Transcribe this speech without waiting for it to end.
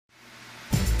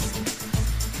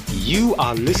You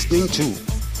are listening to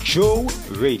Joe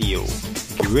Radio.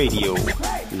 Radio.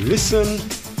 Listen,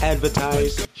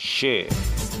 advertise, share.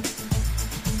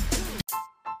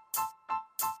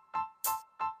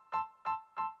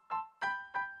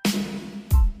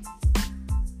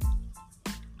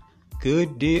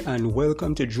 Good day and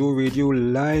welcome to Joe Radio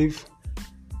Live.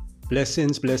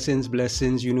 Blessings, blessings,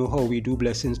 blessings. You know how we do.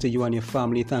 Blessings to you and your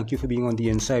family. Thank you for being on the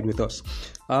inside with us.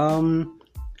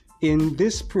 In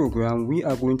this program, we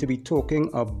are going to be talking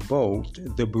about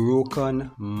the broken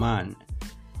man.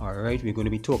 All right, we're going to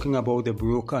be talking about the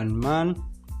broken man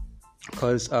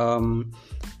because a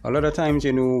lot of times,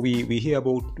 we hear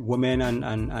about women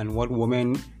and what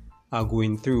women are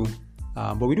going through.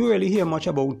 But we don't really hear much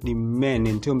about the men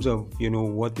in terms of,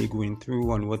 what they're going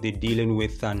through and what they're dealing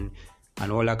with and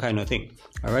all that kind of thing.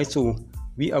 All right, so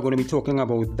we are going to be talking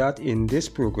about that in this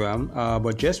program.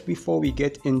 But just before we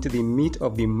get into the meat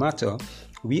of the matter,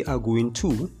 we are going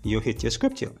to Hit Your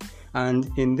Scripture. And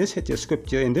in this Hit Your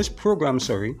Scripture, in this program,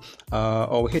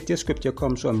 our Hit Your Scripture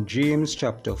comes from James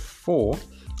chapter 4,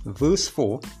 verse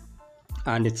 4.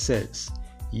 And it says,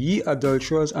 "Ye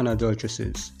adulterers and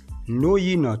adulteresses, know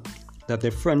ye not that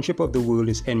the friendship of the world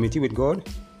is enmity with God?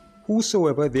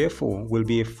 Whosoever therefore will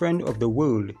be a friend of the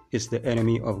world is the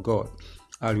enemy of God."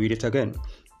 I'll read it again.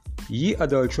 "Ye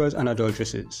adulterers and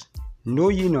adulteresses, know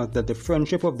ye not that the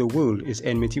friendship of the world is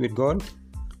enmity with God?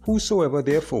 Whosoever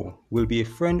therefore will be a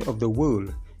friend of the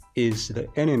world is the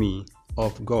enemy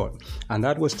of God." And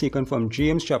that was taken from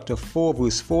James chapter 4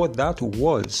 verse 4. That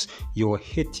was your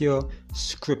Hit Your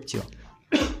Scripture.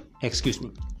 Excuse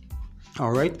me.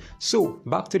 All right, so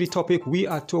back to the topic. We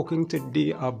are talking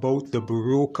today about the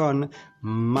broken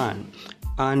man.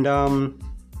 And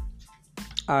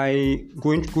I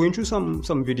going through some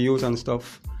videos and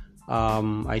stuff.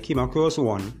 I came across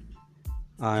one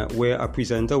where a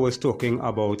presenter was talking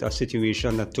about a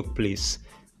situation that took place,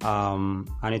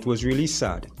 and it was really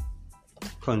sad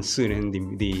concerning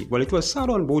it was sad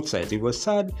on both sides. It was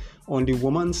sad on the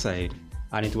woman's side,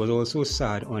 and it was also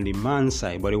sad on the man's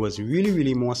side, but it was really,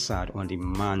 really more sad on the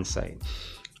man's side,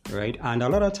 right? And a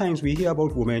lot of times we hear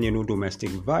about women, domestic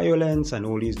violence and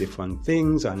all these different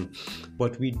things,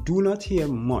 but we do not hear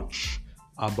much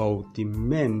about the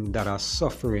men that are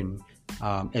suffering,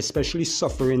 especially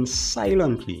suffering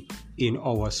silently in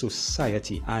our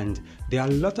society. And there are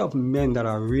a lot of men that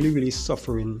are really, really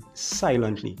suffering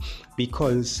silently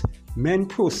because men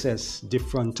process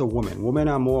different to women. Women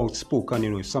are more outspoken.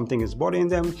 If something is bothering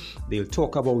them, they'll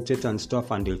talk about it and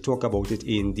stuff, and they'll talk about it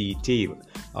in detail.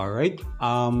 All right.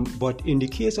 But in the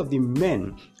case of the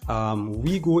men,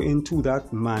 we go into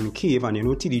that man cave, and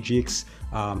TD Jakes,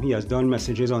 he has done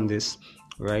messages on this,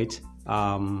 right?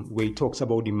 Where he talks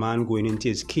about the man going into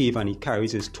his cave and he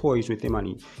carries his toys with him,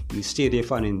 and he stay there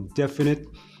for an indefinite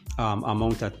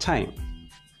amount of time,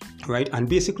 right? And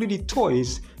basically the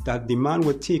toys that the man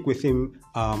would take with him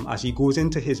as he goes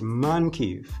into his man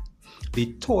cave,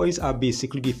 the toys are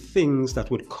basically the things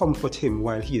that would comfort him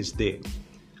while he is there,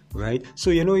 right? So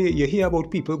you hear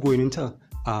about people going into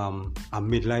a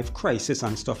midlife crisis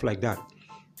and stuff like that,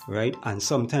 right? And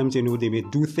sometimes they may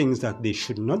do things that they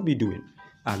should not be doing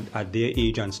at their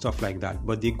age and stuff like that,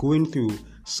 but they're going through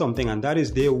something, and that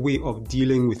is their way of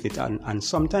dealing with it. And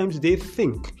sometimes they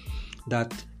think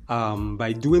that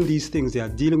by doing these things they are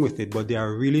dealing with it, but they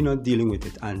are really not dealing with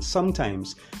it. And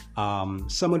sometimes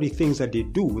some of the things that they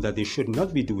do that they should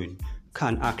not be doing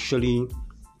can actually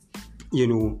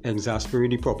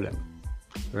exasperate the problem,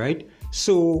 right?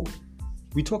 So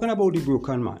we're talking about the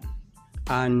broken man,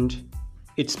 and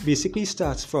it basically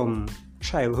starts from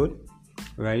childhood,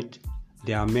 right?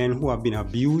 There are men who have been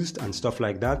abused and stuff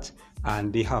like that,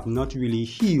 and they have not really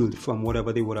healed from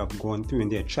whatever they would have gone through in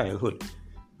their childhood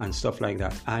and stuff like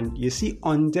that. And you see,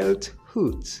 undealt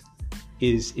hurt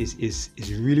is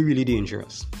really, really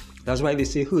dangerous. That's why they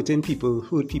say hurting people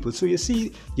hurt people. So you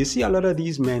see a lot of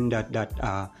these men that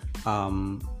are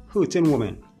hurting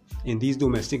women in these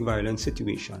domestic violence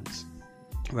situations.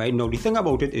 Right now, the thing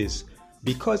about it is,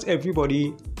 because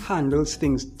everybody handles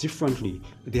things differently,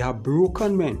 they are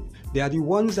broken men. They are the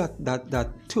ones that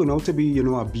turn out to be,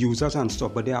 abusers and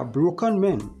stuff, but they are broken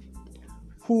men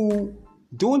who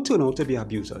don't turn out to be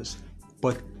abusers.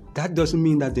 But that doesn't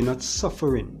mean that they're not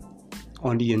suffering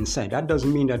on the inside. That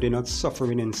doesn't mean that they're not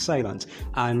suffering in silence.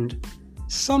 And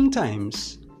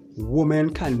sometimes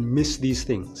women can miss these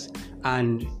things,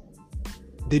 and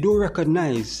they don't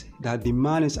recognize that the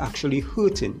man is actually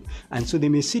hurting. And so they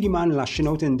may see the man lashing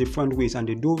out in different ways, and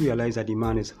they don't realize that the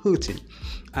man is hurting.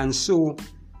 And so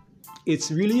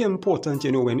it's really important,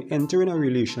 when entering a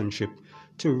relationship,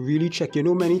 to really check.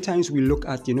 Many times we look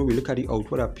at the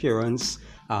outward appearance,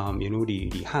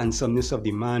 the handsomeness of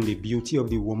the man, the beauty of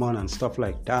the woman, and stuff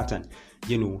like that, and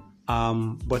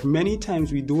but many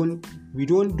times we don't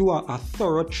do a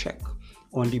thorough check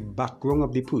on the background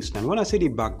of the person. And when I say the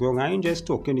background, I ain't just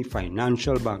talking the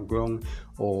financial background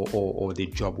or the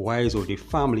job-wise or the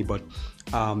family, but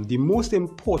the most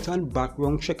important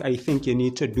background check I think you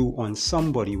need to do on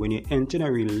somebody when you enter a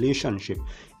relationship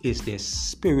is their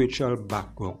spiritual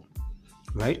background,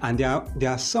 right? And there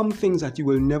are some things that you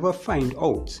will never find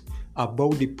out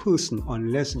about the person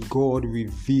unless God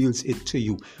reveals it to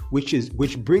you,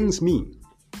 which brings me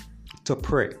to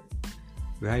prayer.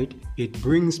 Right? It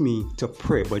brings me to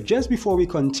pray. But just before we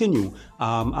continue,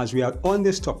 as we are on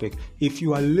this topic, if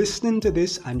you are listening to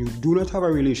this and you do not have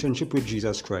a relationship with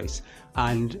Jesus Christ,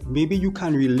 and maybe you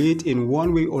can relate in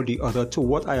one way or the other to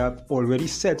what I have already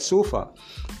said so far,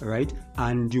 right?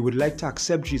 And you would like to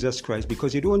accept Jesus Christ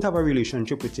because you don't have a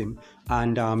relationship with Him,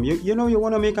 and you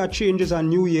want to make a change as a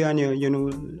new year, and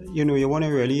you want to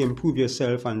really improve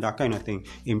yourself and that kind of thing,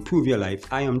 improve your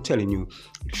life. I am telling you,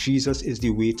 Jesus is the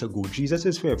way to go. Jesus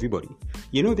is for everybody.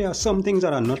 There are some things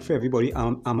that are not for everybody.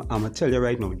 I'm gonna tell you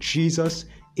right now, Jesus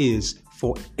is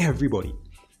for everybody,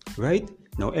 right?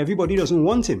 Now, everybody doesn't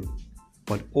want Him,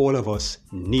 but all of us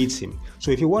needs Him.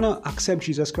 So if you want to accept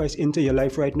Jesus Christ into your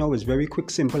life right now, it's very quick,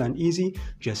 simple, and easy.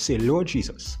 Just say, Lord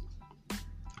Jesus,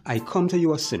 I come to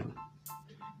you a sinner.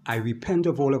 I repent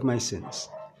of all of my sins.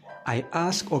 I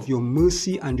ask of your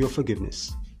mercy and your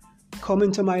forgiveness. Come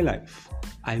into my life.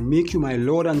 I make you my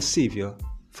Lord and Savior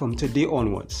from today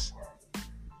onwards.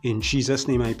 In Jesus'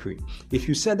 name I pray. If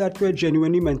you said that prayer,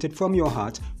 genuinely meant it from your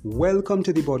heart, welcome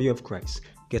to the body of Christ.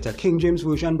 Get a King James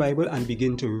Version Bible and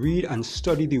begin to read and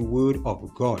study the Word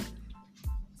of God.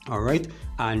 All right?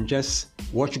 And just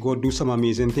watch God do some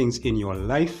amazing things in your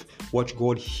life. Watch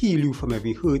God heal you from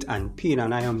every hurt and pain.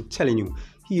 And I am telling you,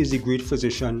 He is a great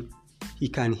physician. He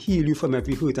can heal you from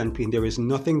every hurt and pain. There is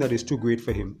nothing that is too great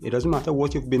for Him. It doesn't matter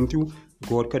what you've been through.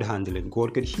 God could handle it.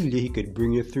 God could heal you. He could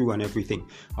bring you through and everything.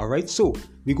 All right? So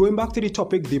we're going back to the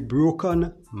topic, the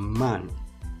broken man.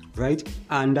 Right?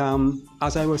 And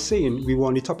as I was saying, we were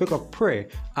on the topic of prayer,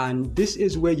 and this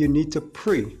is where you need to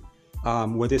pray.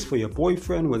 Whether it's for your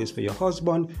boyfriend, whether it's for your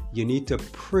husband, you need to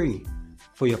pray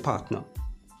for your partner.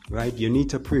 Right? You need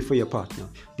to pray for your partner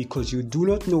because you do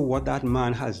not know what that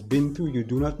man has been through. You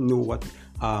do not know what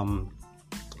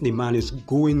the man is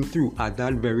going through at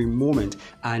that very moment.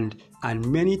 And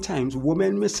many times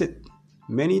women miss it.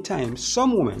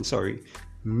 Some women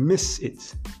miss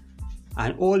it.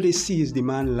 And all they see is the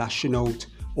man lashing out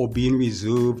or being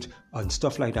reserved and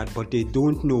stuff like that, but they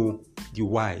don't know the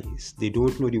whys.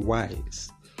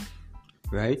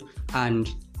 Right?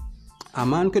 And a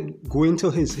man could go into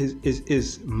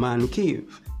his man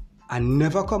cave and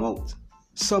never come out.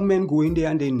 Some men go in there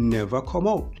and they never come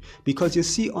out. Because you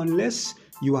see, unless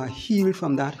you are healed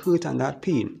from that hurt and that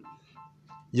pain,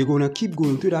 you're going to keep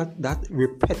going through that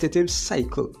repetitive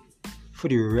cycle for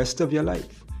the rest of your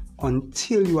life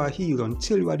until you are healed,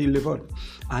 until you are delivered.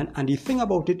 And the thing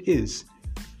about it is,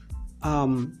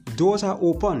 doors are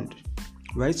opened,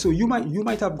 right? So you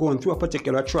might have gone through a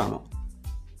particular trauma.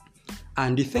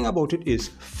 And the thing about it is,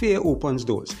 fear opens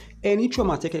doors. Any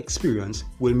traumatic experience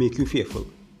will make you fearful.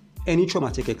 Any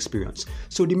traumatic experience.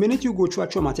 So the minute you go through a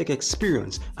traumatic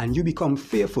experience and you become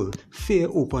fearful, fear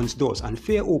opens doors. And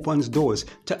fear opens doors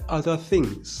to other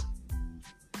things.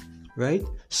 Right?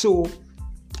 So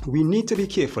we need to be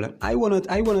careful. And I wanna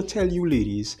tell you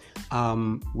ladies,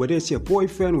 whether it's your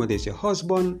boyfriend, whether it's your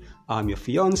husband, your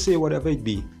fiance, whatever it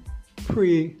be,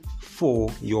 pray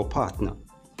for your partner.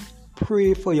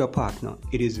 Pray for your partner.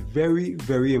 It is very,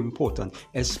 very important,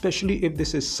 especially if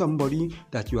this is somebody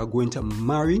that you are going to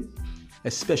marry,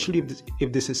 especially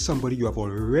if this is somebody you have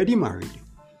already married.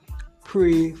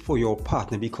 Pray for your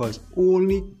partner because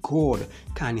only God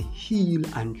can heal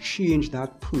and change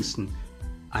that person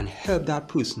and help that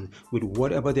person with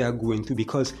whatever they are going through,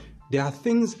 because there are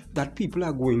things that people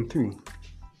are going through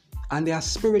and they are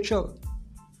spiritual.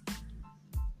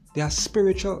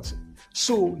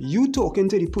 So you talking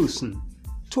to the person,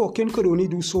 talking could only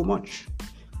do so much.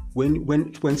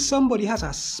 When somebody has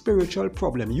a spiritual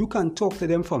problem, you can talk to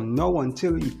them from now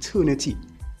until eternity,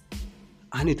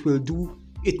 and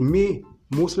it may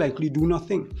most likely do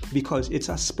nothing because it's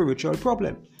a spiritual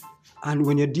problem. And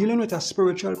when you're dealing with a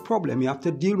spiritual problem, you have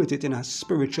to deal with it in a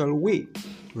spiritual way,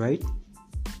 right?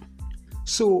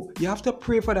 So you have to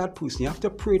pray for that person. You have to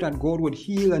pray that God would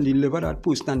heal and deliver that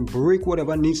person and break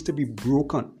whatever needs to be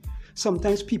broken.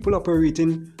 Sometimes people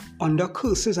operating under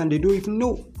curses and they don't even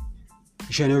know.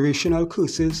 generational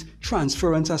curses,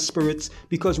 transference of spirits,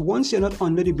 because once you're not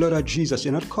under the blood of Jesus,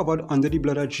 you're not covered under the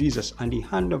blood of Jesus and the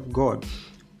hand of God,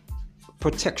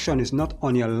 protection is not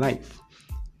on your life,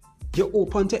 you're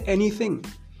open to anything.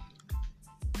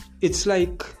 It's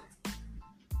like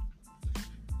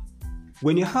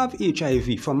when you have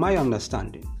HIV, from my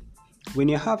understanding, when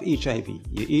you have HIV,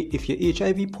 if you're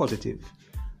HIV positive,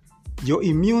 your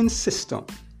immune system,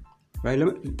 right?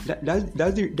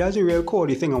 That's the real core,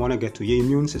 the thing I want to get to, your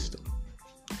immune system.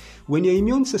 When your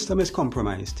immune system is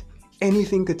compromised,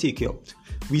 anything could take you out.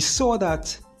 We saw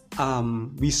that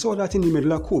in the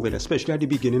middle of COVID, especially at the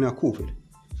beginning of COVID,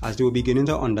 as they were beginning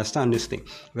to understand this thing,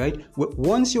 right?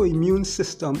 Once your immune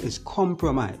system is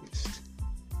compromised,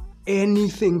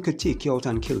 anything could take you out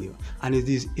and kill you. And it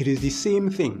is the same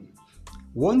thing.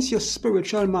 Once your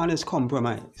spiritual man is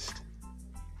compromised,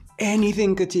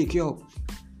 anything could take you out.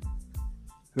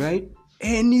 Right?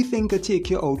 Anything could take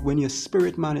you out when your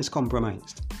spirit man is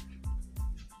compromised.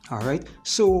 All right?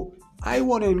 So I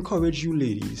want to encourage you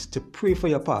ladies to pray for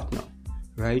your partner.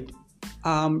 Right?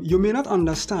 You may not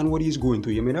understand what he's going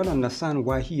through. You may not understand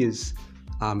why he is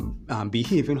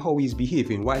behaving how he's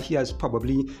behaving, why he has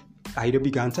probably either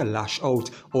began to lash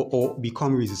out or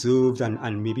become reserved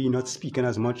and maybe not speaking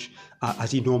as much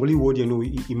as he normally would. You know,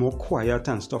 he more quiet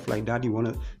and stuff like that. He want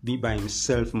to be by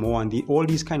himself more and all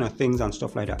these kind of things and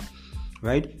stuff like that,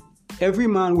 right? Every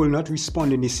man will not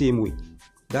respond in the same way.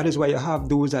 That is why you have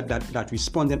those that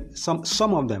respond,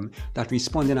 some of them that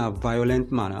respond in a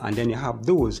violent manner, and then you have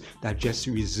those that just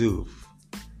reserve.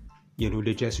 You know,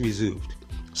 they just reserved.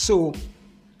 So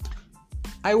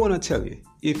I want to tell you,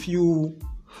 if you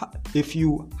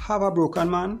have a broken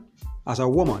man, as a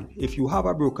woman, if you have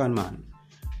a broken man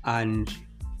and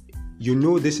you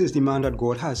know this is the man that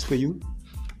God has for you,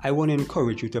 I want to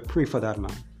encourage you to pray for that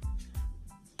man.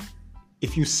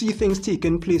 If you see things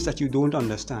taking place that you don't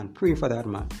understand, pray for that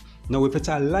man. Now, if it's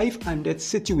a life and death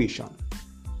situation,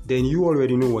 then you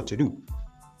already know what to do,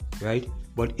 right?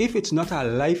 But if it's not a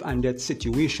life and death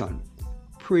situation,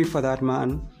 pray for that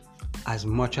man as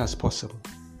much as possible.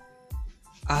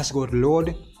 Ask God,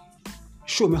 Lord,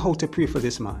 show me how to pray for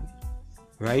this man,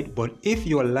 right? But if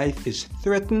your life is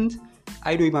threatened,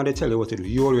 I don't even have to tell you what to do.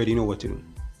 You already know what to do,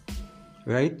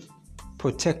 right?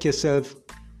 Protect yourself.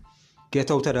 Get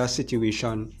out of that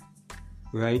situation,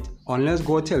 right? Unless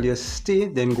God tells you stay,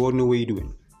 then God knows what you're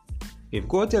doing. If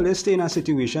God tells you stay in a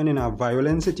situation, in a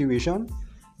violent situation,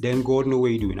 then God knows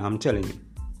what you're doing. I'm telling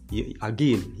you.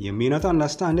 Again, you may not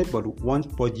understand it,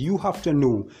 but you have to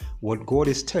know what God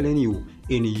is telling you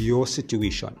in your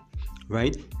situation,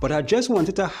 right? But I just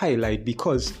wanted to highlight,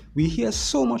 because we hear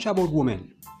so much about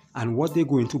women and what they're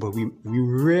going through, but we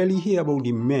rarely hear about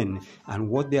the men and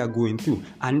what they are going through.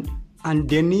 And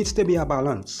there needs to be a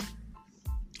balance.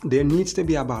 There needs to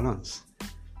be a balance,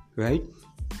 right?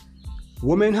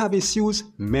 Women have issues,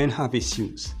 men have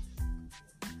issues.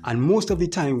 And most of the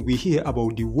time we hear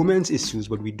about the women's issues,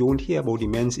 but we don't hear about the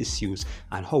men's issues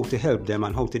and how to help them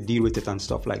and how to deal with it and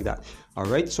stuff like that. All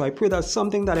right. So I pray that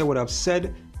something that I would have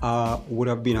said would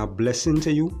have been a blessing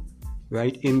to you,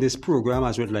 right, in this program,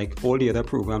 as with like all the other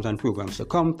programs and programs to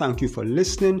come. Thank you for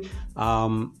listening.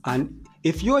 And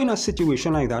if you're in a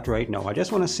situation like that right now, I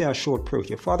just want to say a short prayer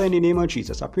here. Father, in the name of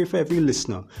Jesus, I pray for every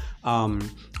listener.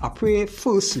 I pray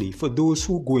firstly for those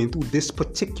who are going through this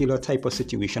particular type of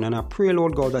situation. And I pray,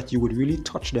 Lord God, that you would really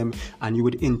touch them and you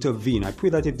would intervene. I pray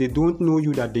that if they don't know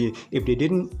you, if they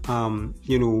didn't,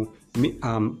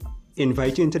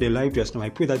 invite you into their life just now, I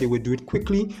pray that they will do it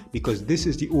quickly, because this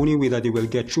is the only way that they will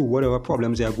get through whatever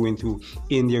problems they are going through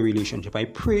in their relationship. I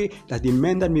pray that the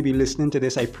men that may be listening to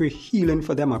this, I pray healing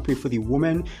for them. I pray for the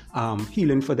women,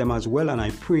 healing for them as well. And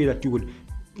I pray that you would,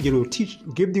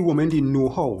 give the women the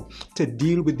know-how to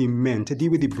deal with the men, to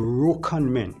deal with the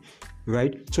broken men,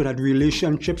 right? So that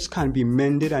relationships can be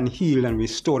mended and healed and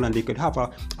restored, and they could have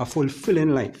a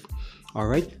fulfilling life. All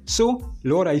right. So,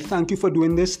 Lord, I thank you for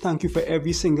doing this. Thank you for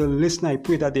every single listener. I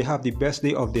pray that they have the best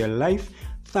day of their life.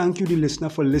 Thank you, the listener,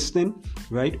 for listening,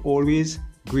 right? Always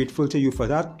grateful to you for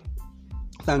that.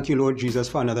 Thank you, Lord Jesus,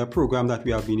 for another program that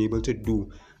we have been able to do.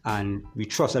 And we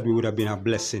trust that we would have been a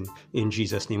blessing in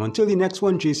Jesus' name. Until the next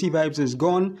one, JC Vibes is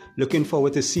gone. Looking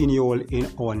forward to seeing you all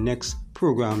in our next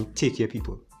program. Take care,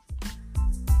 people.